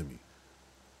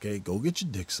 Okay, go get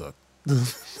your dick sucked.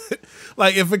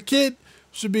 Like, if a kid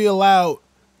should be allowed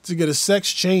to get a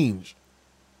sex change,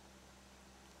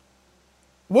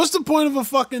 what's the point of a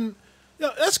fucking?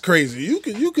 That's crazy.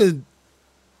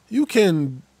 You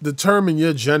can determine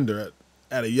your gender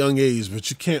at a young age, but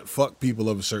you can't fuck people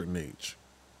of a certain age.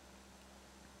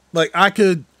 Like, I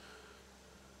could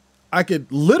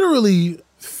literally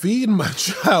feed my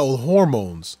child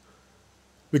hormones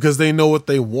because they know what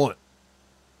they want.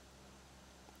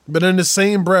 But in the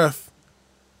same breath,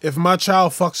 if my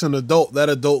child fucks an adult, that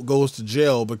adult goes to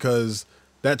jail because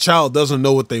that child doesn't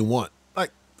know what they want.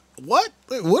 Like, what?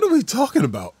 What are we talking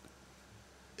about?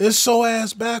 It's so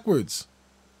ass backwards.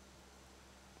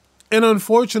 And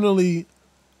unfortunately,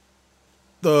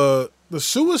 the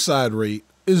suicide rate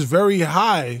is very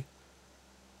high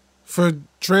for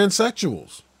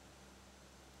transsexuals.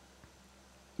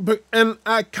 And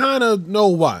I kind of know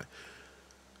why.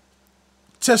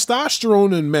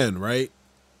 Testosterone in men, right?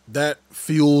 That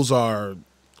fuels our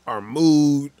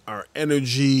mood, our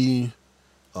energy,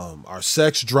 our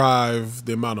sex drive,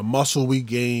 the amount of muscle we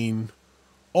gain,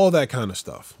 all that kind of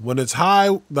stuff. When it's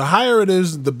high, the higher it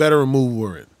is, the better a mood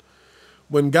we're in.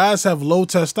 When guys have low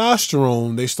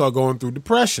testosterone, they start going through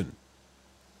depression,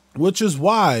 which is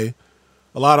why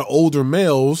a lot of older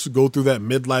males go through that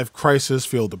midlife crisis,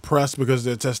 feel depressed because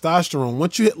their testosterone,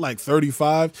 once you hit like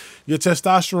 35, your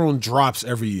testosterone drops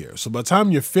every year. So by the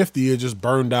time you're 50, you're just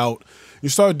burned out. You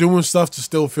start doing stuff to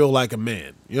still feel like a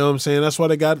man. You know what I'm saying? That's why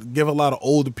they got to give a lot of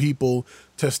older people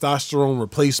testosterone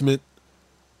replacement,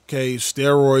 okay,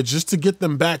 steroids, just to get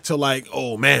them back to like,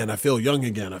 oh man, I feel young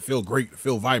again. I feel great. I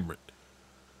feel vibrant.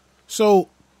 So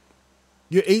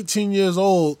you're 18 years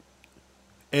old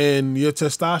and your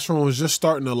testosterone is just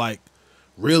starting to like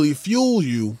really fuel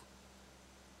you.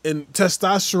 And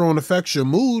testosterone affects your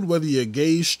mood, whether you're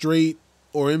gay, straight,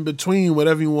 or in between,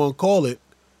 whatever you want to call it.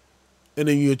 And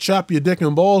then you chop your dick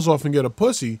and balls off and get a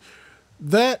pussy.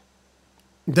 That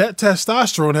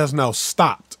testosterone has now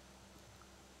stopped.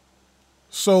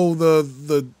 So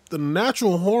the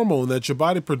natural hormone that your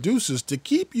body produces to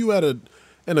keep you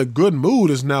in a good mood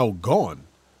is now gone.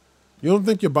 You don't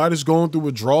think your body's going through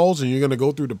withdrawals and you're going to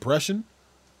go through depression?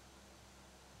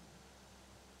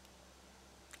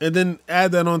 And then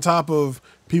add that on top of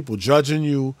people judging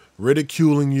you,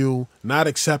 ridiculing you, not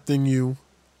accepting you.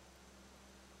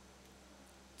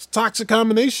 It's a toxic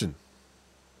combination.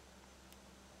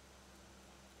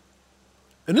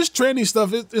 And this tranny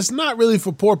stuff, it's not really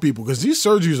for poor people because these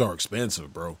surgeries are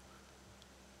expensive, bro.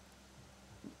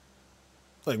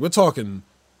 Like, we're talking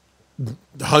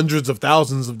hundreds of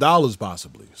thousands of dollars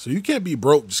possibly. So you can't be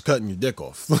broke just cutting your dick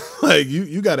off. Like,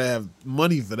 you got to have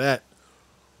money for that.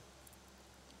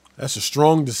 That's a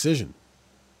strong decision.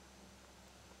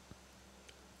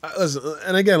 Listen,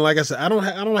 and again, like I said, I don't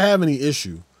have any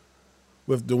issue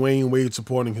with Dwayne Wade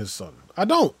supporting his son. I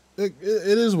don't. It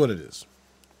is what it is.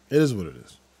 It is what it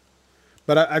is.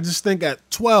 But I just think at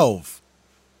 12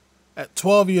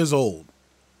 years old,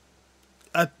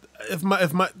 if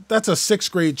my that's a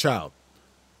 6th grade child,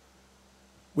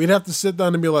 we'd have to sit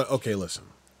down and be like, okay, listen,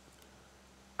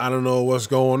 I don't know what's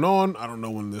going on. I don't know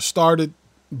when this started,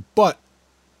 but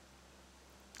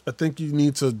I think you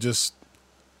need to just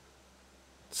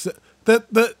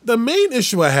the main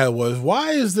issue I had was,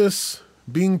 why is this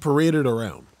being paraded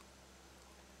around?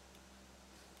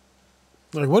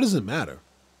 Like, what does it matter?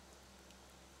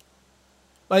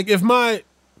 Like, if my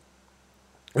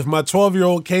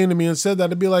 12-year-old came to me and said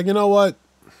that, I'd be like, you know what?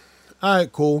 All right,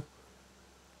 cool.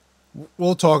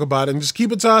 We'll talk about it and just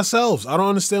keep it to ourselves. I don't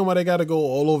understand why they got to go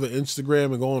all over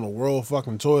Instagram and go on a world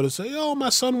fucking tour to say, oh, my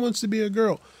son wants to be a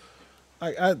girl.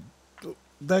 That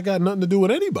got nothing to do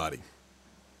with anybody.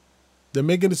 They're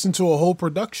making this into a whole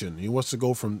production. He wants to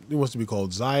be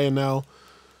called Zion now.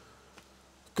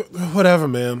 Whatever,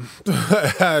 man.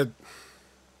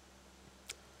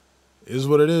 Is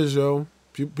what it is, yo.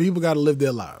 People got to live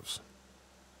their lives.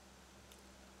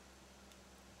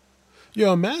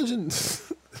 Yo, imagine.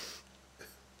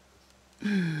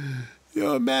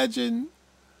 Imagine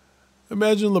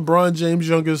LeBron James'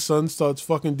 youngest son starts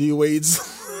fucking D Wade's.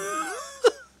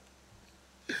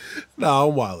 Nah,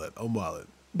 I'm wildin'.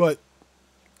 But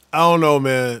I don't know,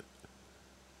 man.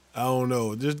 I don't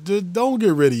know. Just don't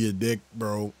get rid of your dick,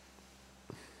 bro.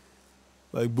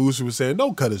 Like Boosie was saying,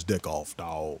 don't cut his dick off,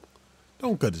 dog.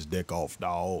 Don't cut his dick off,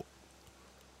 dog.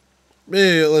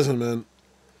 Yeah, listen, man.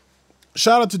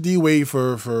 Shout out to D Wade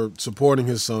for supporting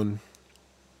his son.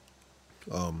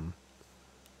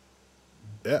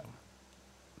 Yeah.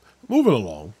 Moving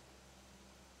along.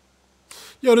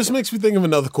 Yo, this makes me think of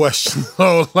another question.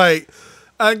 So, like,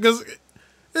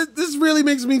 this really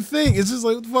makes me think. It's just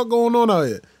like, what the fuck going on out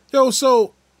here? Yo,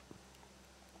 so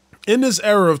in this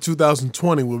era of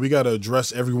 2020 where we got to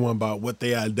address everyone about what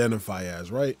they identify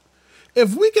as, right?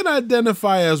 If we can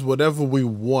identify as whatever we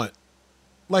want,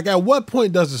 like at what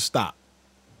point does it stop?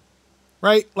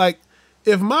 Right? Like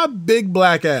if my big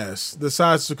black ass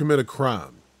decides to commit a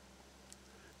crime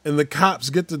and the cops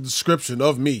get the description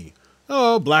of me,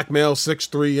 oh, black male,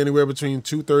 6'3", anywhere between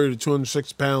 230 to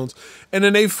 206 pounds, and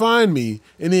then they find me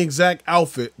in the exact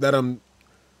outfit that I'm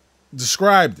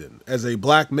described in as a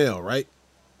black male, right?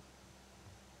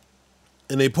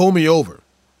 And they pull me over.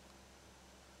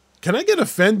 Can I get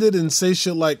offended and say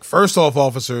shit like, first off,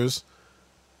 officers,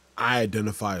 I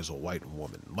identify as a white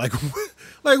woman. Like,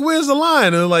 like where's the line?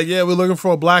 And they're like, yeah, we're looking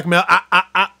for a black male.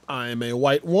 I am a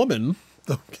white woman.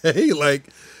 Okay, like,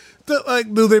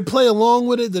 do they play along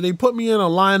with it? Do they put me in a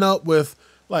lineup with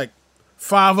like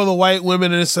 5 other white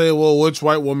women and say, well, which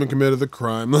white woman committed the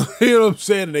crime? You know what I'm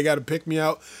saying? And they got to pick me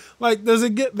out. Like, does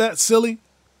it get that silly?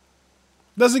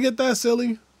 Does it get that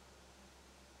silly?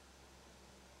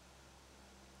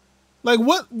 Like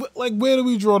what? Like where do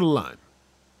we draw the line?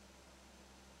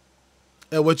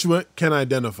 At what you can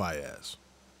identify as?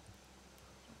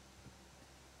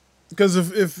 Because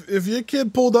if your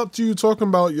kid pulled up to you talking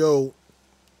about, yo,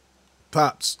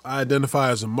 pops, I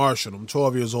identify as a Martian. I'm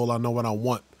 12 years old. I know what I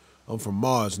want. I'm from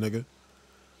Mars, nigga.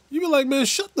 You be like, man,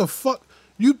 shut the fuck.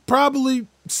 You'd probably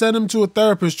send him to a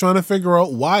therapist trying to figure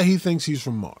out why he thinks he's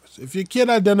from Mars. If your kid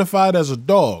identified as a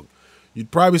dog,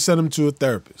 you'd probably send him to a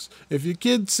therapist. If your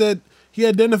kid said he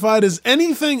identified as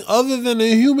anything other than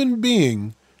a human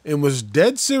being and was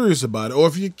dead serious about it, or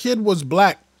if your kid was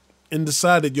black and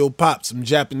decided, yo, pops, I'm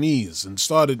Japanese, and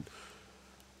started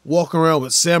walking around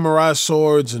with samurai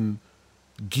swords and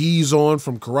gis on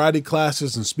from karate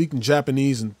classes and speaking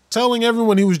Japanese and telling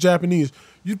everyone he was Japanese,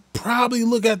 you'd probably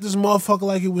look at this motherfucker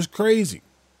like he was crazy.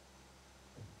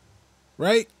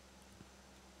 Right?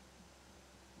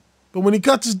 But when he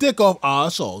cuts his dick off,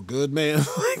 it's all good, man.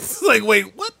 It's like,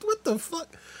 wait, what the fuck?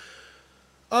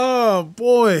 Oh,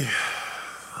 boy.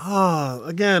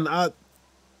 Again,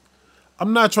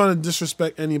 I'm not trying to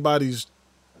disrespect anybody's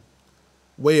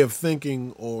way of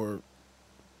thinking or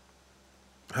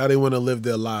how they want to live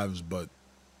their lives, but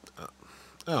I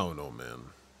don't know, man.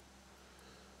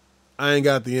 I ain't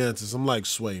got the answers. I'm like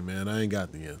Sway, man. I ain't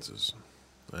got the answers.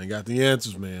 I ain't got the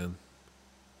answers, man.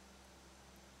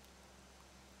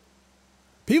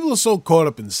 People are so caught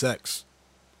up in sex.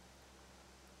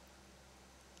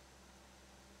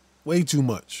 Way too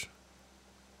much.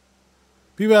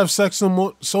 People have sex so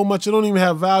much it don't even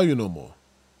have value no more.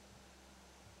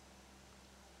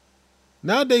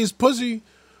 Nowadays, pussy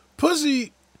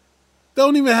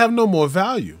don't even have no more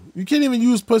value. You can't even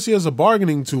use pussy as a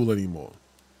bargaining tool anymore.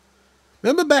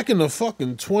 Remember back in the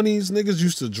fucking 20s, niggas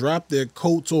used to drop their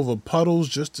coats over puddles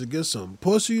just to get some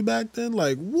pussy back then?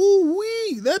 Like,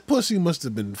 woo-wee, that pussy must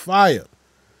have been fire.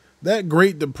 That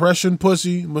Great Depression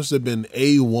pussy must have been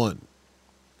A1.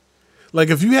 Like,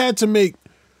 if you had to make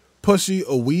pussy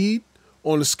a weed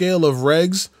on a scale of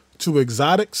regs to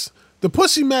exotics, the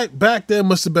pussy back then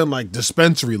must have been like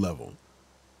dispensary level.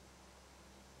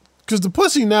 Because the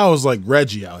pussy now is like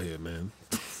Reggie out here, man.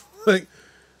 Like,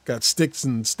 got sticks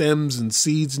and stems and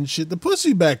seeds and shit. The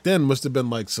pussy back then must have been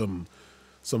like some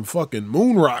fucking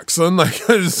moon rock, son. Like,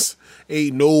 I just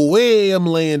ain't no way I'm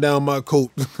laying down my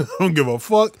coat. I don't give a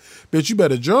fuck. Bitch, you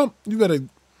better jump. You better,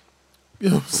 you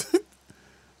know what I'm saying?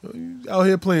 You out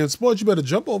here playing sports, you better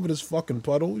jump over this fucking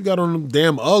puddle. You got on them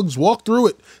damn Uggs. Walk through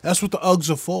it. That's what the Uggs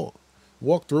are for.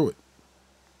 Walk through it.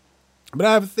 But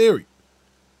I have a theory.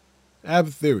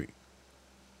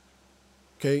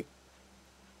 Okay?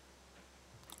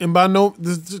 And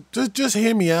just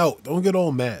hear me out. Don't get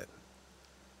all mad.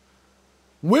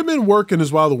 Women working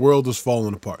is while the world is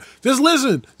falling apart. Just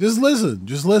listen. I'm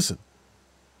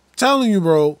telling you,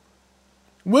 bro.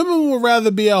 Women would rather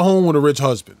be at home with a rich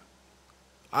husband.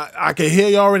 I can hear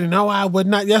you already. No, I would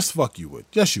not. Yes, fuck you would.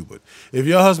 Yes, you would. If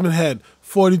your husband had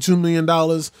 $42 million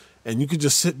and you could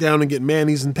just sit down and get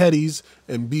manis and petties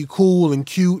and be cool and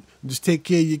cute and just take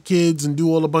care of your kids and do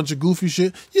all a bunch of goofy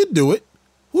shit, you'd do it.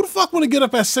 Who the fuck want to get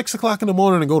up at 6 o'clock in the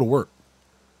morning and go to work?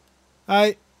 All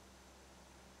right?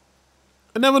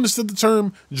 I never understood the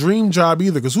term dream job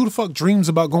either, because who the fuck dreams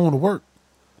about going to work?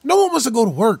 No one wants to go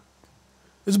to work.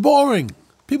 It's boring.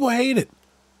 People hate it.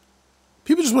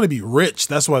 People just want to be rich.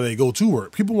 That's why they go to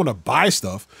work. People want to buy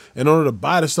stuff. In order to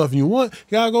buy the stuff you want,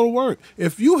 you got to go to work.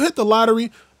 If you hit the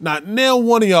lottery, not nail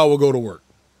one of y'all will go to work.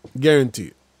 Guarantee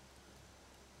it.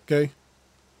 Okay?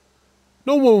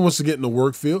 No one wants to get in the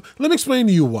work field. Let me explain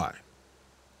to you why.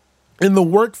 In the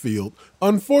work field,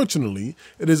 unfortunately,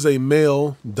 it is a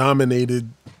male-dominated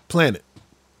planet.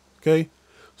 Okay?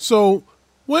 So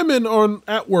Women are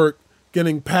at work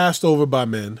getting passed over by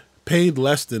men, paid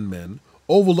less than men,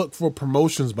 overlooked for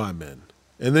promotions by men,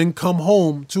 and then come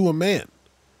home to a man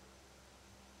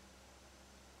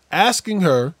asking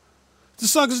her to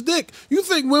suck his dick. You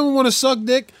think women want to suck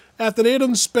dick after they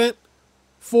done spent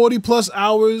 40 plus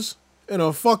hours in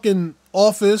a fucking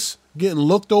office getting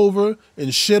looked over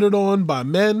and shitted on by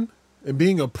men and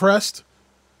being oppressed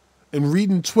and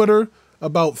reading Twitter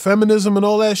about feminism and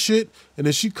all that shit, and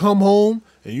then she come home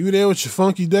and you there with your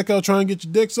funky dick out trying to get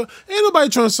your dick sucked? Ain't nobody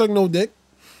trying to suck no dick.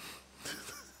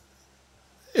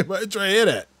 Anybody trying to hear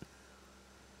that?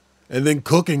 And then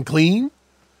cook and clean?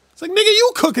 It's like, nigga,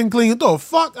 you cook and clean. What the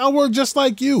fuck? I work just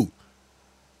like you.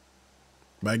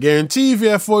 But I guarantee if you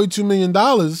had $42 million,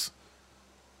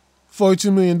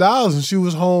 and she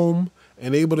was home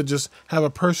and able to just have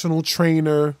a personal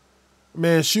trainer,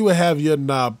 man, she would have your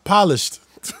knob polished.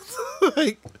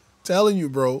 Like, telling you,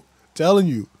 bro. Telling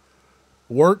you.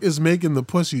 Work is making the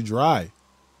pussy dry.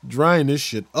 Drying this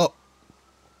shit up.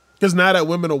 Because now that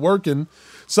women are working,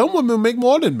 some women make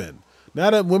more than men. Now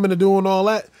that women are doing all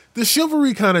that, the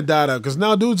chivalry kind of died out. Because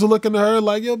now dudes are looking at her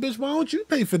like, yo, bitch, why don't you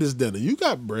pay for this dinner? You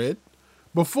got bread.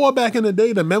 Before, back in the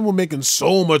day, the men were making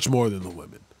so much more than the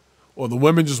women. Or the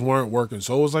women just weren't working.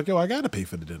 So it was like, yo, I got to pay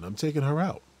for the dinner. I'm taking her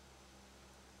out.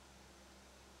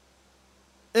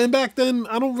 And back then,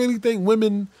 I don't really think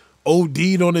women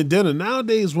OD'd on a dinner.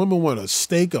 Nowadays, women want a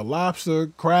steak, a lobster,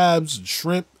 crabs,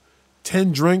 shrimp,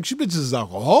 10 drinks. You bitches is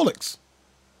alcoholics.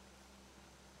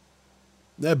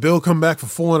 That bill come back for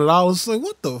 $400. It's like,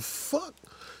 what the fuck?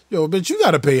 Yo, bitch, you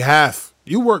got to pay half.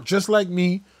 You work just like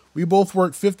me. We both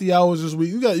work 50 hours this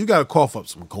week. You got to cough up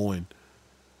some coin.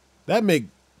 That make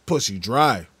pussy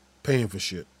dry, paying for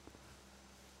shit.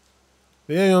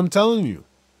 Yeah, I'm telling you.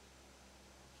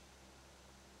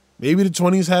 Maybe the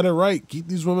 20s had it right. Keep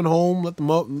these women home, let them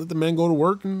up, let the men go to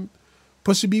work, and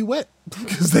pussy be wet.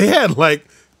 Because they had like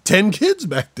 10 kids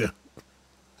back then.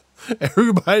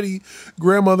 Everybody,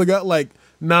 grandmother got like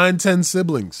 9, 10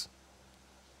 siblings.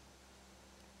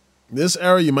 This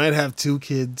era, you might have 2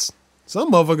 kids.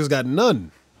 Some motherfuckers got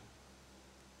none.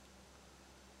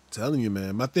 I'm telling you,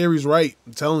 man. My theory's right.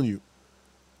 I'm telling you.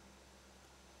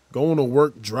 Going to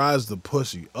work dries the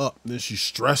pussy up. Then she's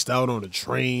stressed out on the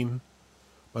train.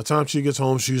 By the time she gets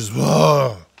home, she's...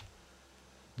 Ugh.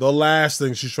 The last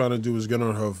thing she's trying to do is get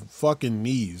on her fucking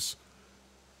knees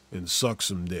and suck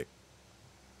some dick.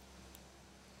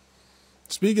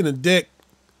 Speaking of dick,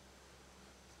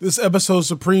 this episode's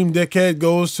Supreme Dickhead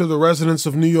goes to the residents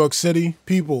of New York City.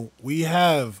 People, we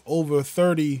have over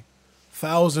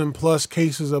 30,000 plus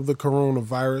cases of the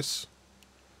coronavirus.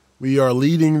 We are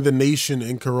leading the nation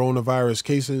in coronavirus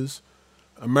cases.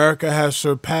 America has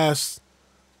surpassed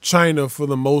China for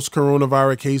the most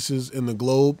coronavirus cases in the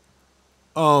globe.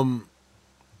 And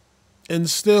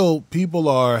still, people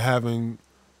are having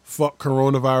fuck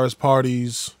coronavirus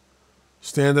parties,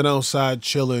 standing outside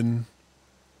chilling.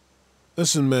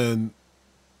 Listen, man,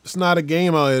 it's not a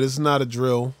game out here. It's not a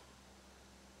drill.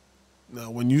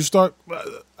 Now, when you start,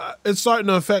 it's starting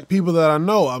to affect people that I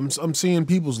know. I'm seeing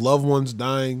people's loved ones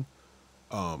dying.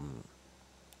 A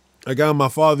guy my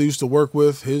father used to work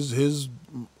with, his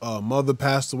mother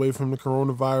passed away from the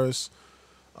coronavirus.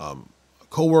 A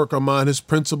coworker of mine, his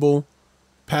principal,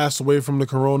 passed away from the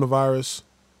coronavirus.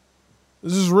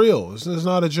 This is real. This is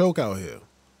not a joke out here.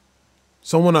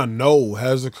 Someone I know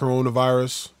has the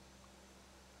coronavirus,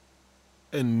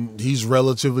 and he's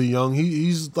relatively young.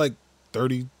 He's like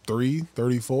 33,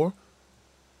 34.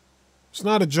 It's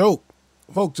not a joke.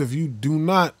 Folks, if you do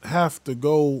not have to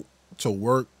go to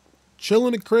work, chill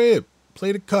in the crib,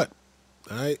 play the cut.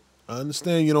 All right? I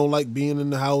understand you don't like being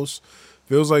in the house.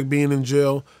 Feels like being in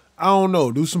jail. I don't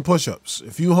know. Do some push-ups.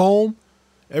 If you home,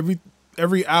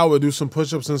 every hour do some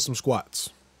push-ups and some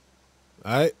squats.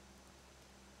 All right?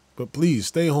 But please,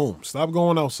 stay home. Stop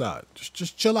going outside.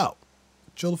 Just chill out.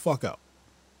 Chill the fuck out.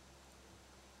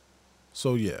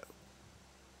 So, yeah.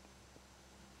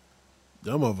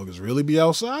 Y'all motherfuckers really be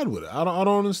outside with it. I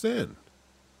don't understand.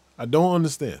 I don't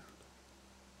understand.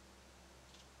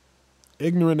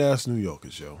 Ignorant ass New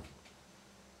Yorkers, yo.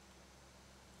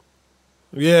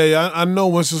 Yeah, I know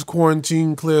once this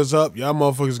quarantine clears up, y'all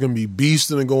motherfuckers gonna be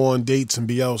beasting and go on dates and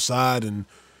be outside and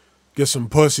get some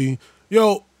pussy.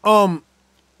 Yo,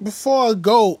 before I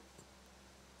go,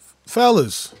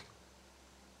 fellas,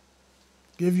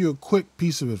 give you a quick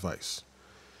piece of advice.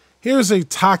 Here's a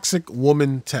toxic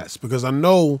woman test, because I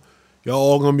know y'all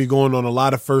all gonna be going on a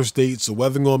lot of first dates. The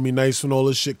weather gonna be nice when all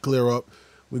this shit clear up.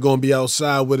 We're gonna be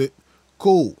outside with it.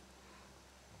 Cool.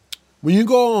 When you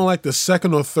go on like the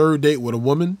second or third date with a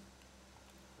woman,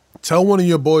 tell one of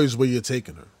your boys where you're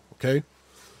taking her, okay?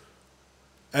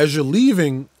 As you're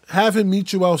leaving, have him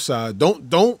meet you outside.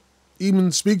 Don't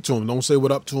even speak to him. Don't say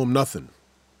what up to him, nothing.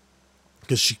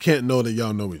 Because she can't know that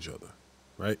y'all know each other,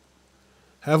 right?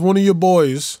 Have one of your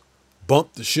boys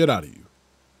bump the shit out of you.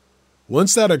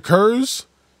 Once that occurs,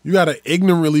 you got to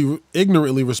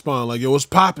ignorantly respond like, yo, what's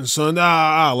popping, son?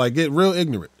 Like get real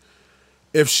ignorant.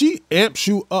 If she amps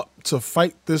you up to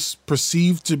fight this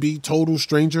perceived to be total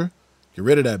stranger, get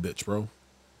rid of that bitch, bro.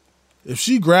 If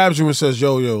she grabs you and says,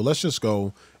 yo, let's just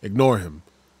go, ignore him.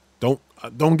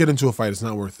 Don't get into a fight. It's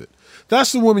not worth it.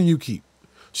 That's the woman you keep.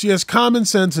 She has common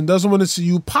sense and doesn't want to see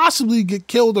you possibly get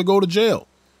killed or go to jail.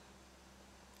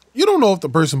 You don't know if the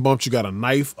person bumped you got a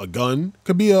knife, a gun.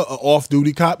 Could be a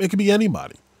off-duty cop. It could be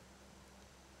anybody.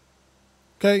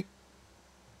 Okay?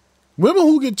 Women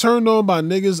who get turned on by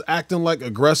niggas acting like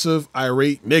aggressive,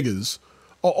 irate niggas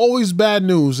are always bad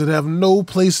news and have no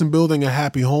place in building a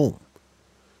happy home.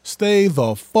 Stay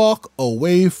the fuck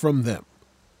away from them.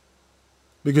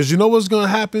 Because you know what's going to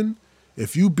happen?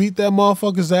 If you beat that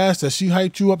motherfucker's ass that she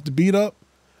hyped you up to beat up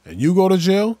and you go to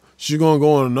jail, she going to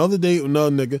go on another date with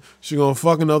another nigga. She going to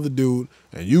fuck another dude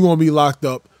and you going to be locked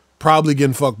up probably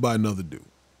getting fucked by another dude.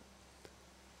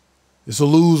 It's a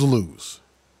lose-lose.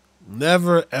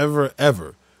 Never, ever,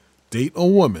 ever date a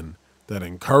woman that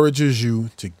encourages you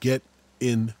to get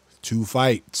into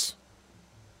fights.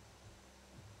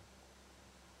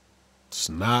 It's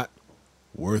not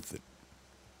worth it.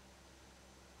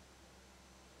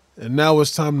 And now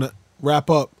it's time to wrap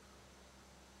up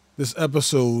this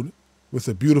episode with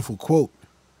a beautiful quote.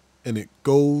 And it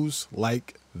goes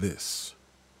like this.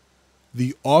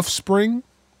 The offspring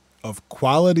of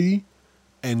quality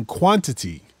and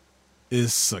quantity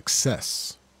is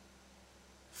success.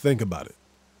 Think about it.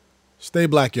 Stay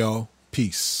black, y'all.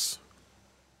 Peace.